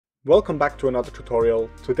Welcome back to another tutorial.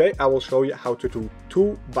 Today I will show you how to do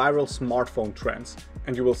 2 viral smartphone trends,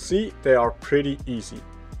 and you will see they are pretty easy.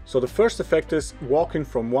 So the first effect is walking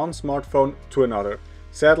from one smartphone to another.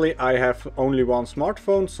 Sadly, I have only one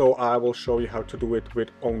smartphone, so I will show you how to do it with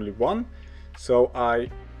only one. So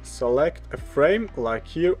I select a frame like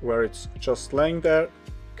here where it's just laying there,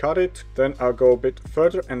 cut it, then I'll go a bit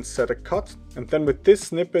further and set a cut, and then with this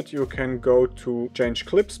snippet you can go to change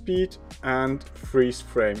clip speed and freeze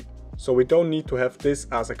frame. So we don't need to have this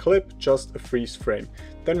as a clip, just a freeze frame.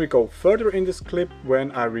 Then we go further in this clip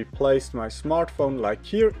when I replaced my smartphone like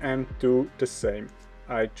here and do the same.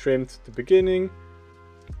 I trimmed the beginning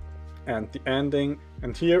and the ending,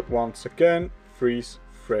 and here once again freeze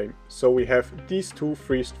frame. So we have these two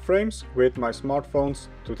freezed frames with my smartphones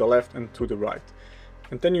to the left and to the right.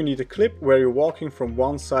 And then you need a clip where you're walking from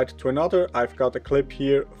one side to another. I've got a clip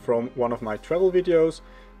here from one of my travel videos.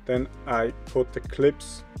 Then I put the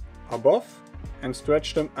clips above and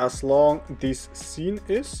stretch them as long this scene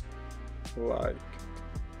is, like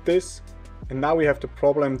this. And now we have the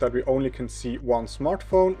problem that we only can see one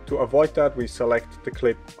smartphone. To avoid that, we select the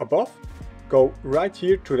clip above, go right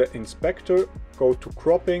here to the inspector, go to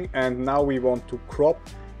cropping, and now we want to crop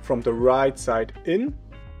from the right side in,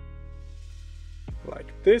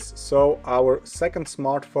 like this, so our second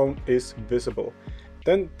smartphone is visible.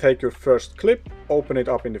 Then take your first clip, open it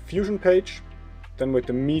up in the Fusion page. Then with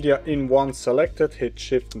the media in one selected, hit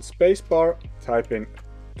Shift and Spacebar, type in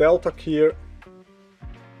Delta Keyer.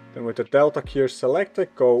 Then with the Delta Keyer selected,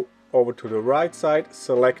 go over to the right side,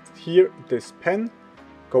 select here this pen,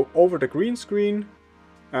 go over the green screen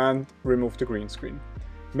and remove the green screen.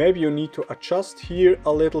 Maybe you need to adjust here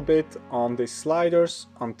a little bit on the sliders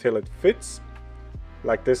until it fits.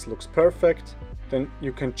 Like this looks perfect. Then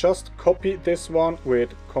you can just copy this one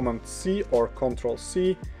with Command C or Control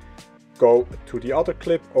C. Go to the other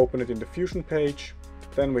clip, open it in the Fusion page.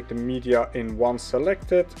 Then with the media in one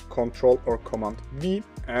selected, Control or Command V,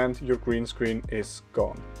 and your green screen is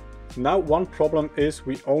gone. Now one problem is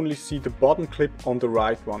we only see the bottom clip on the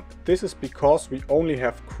right one. This is because we only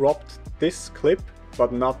have cropped this clip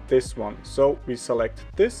but not this one. So we select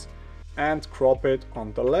this and crop it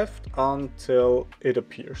on the left until it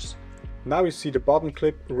appears. Now you see the bottom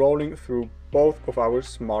clip rolling through both of our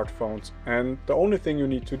smartphones, and the only thing you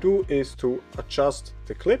need to do is to adjust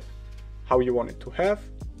the clip how you want it to have,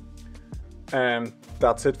 and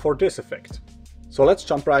that's it for this effect. So let's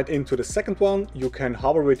jump right into the second one. You can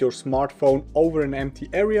hover with your smartphone over an empty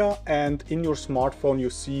area, and in your smartphone you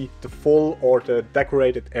see the full or the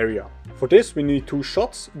decorated area. For this we need 2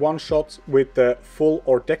 shots, one shot with the full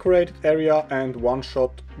or decorated area and one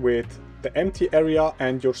shot with the empty area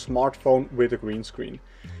and your smartphone with a green screen.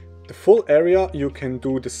 The full area you can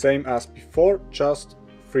do the same as before, just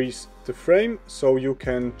freeze the frame so you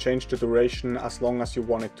can change the duration as long as you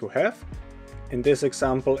want it to have. In this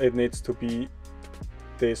example it needs to be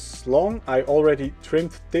this long. I already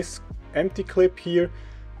trimmed this empty clip here.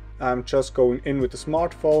 I'm just going in with the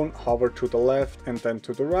smartphone, hover to the left and then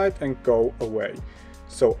to the right and go away.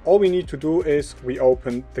 So all we need to do is we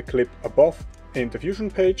open the clip above in the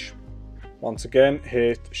Fusion page. Once again,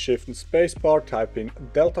 hit Shift and Spacebar, type in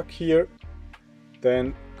Delta Keyer,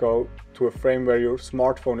 then go to a frame where your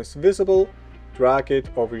smartphone is visible, drag it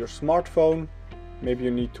over your smartphone. Maybe you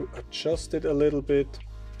need to adjust it a little bit,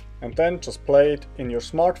 and then just play it in your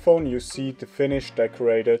smartphone. You see the finished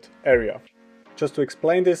decorated area. Just to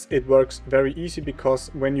explain this, it works very easy because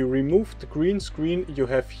when you remove the green screen, you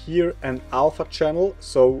have here an alpha channel,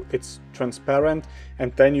 so it's transparent,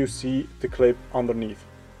 and then you see the clip underneath.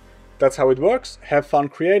 That's how it works. Have fun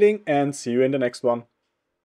creating and see you in the next one.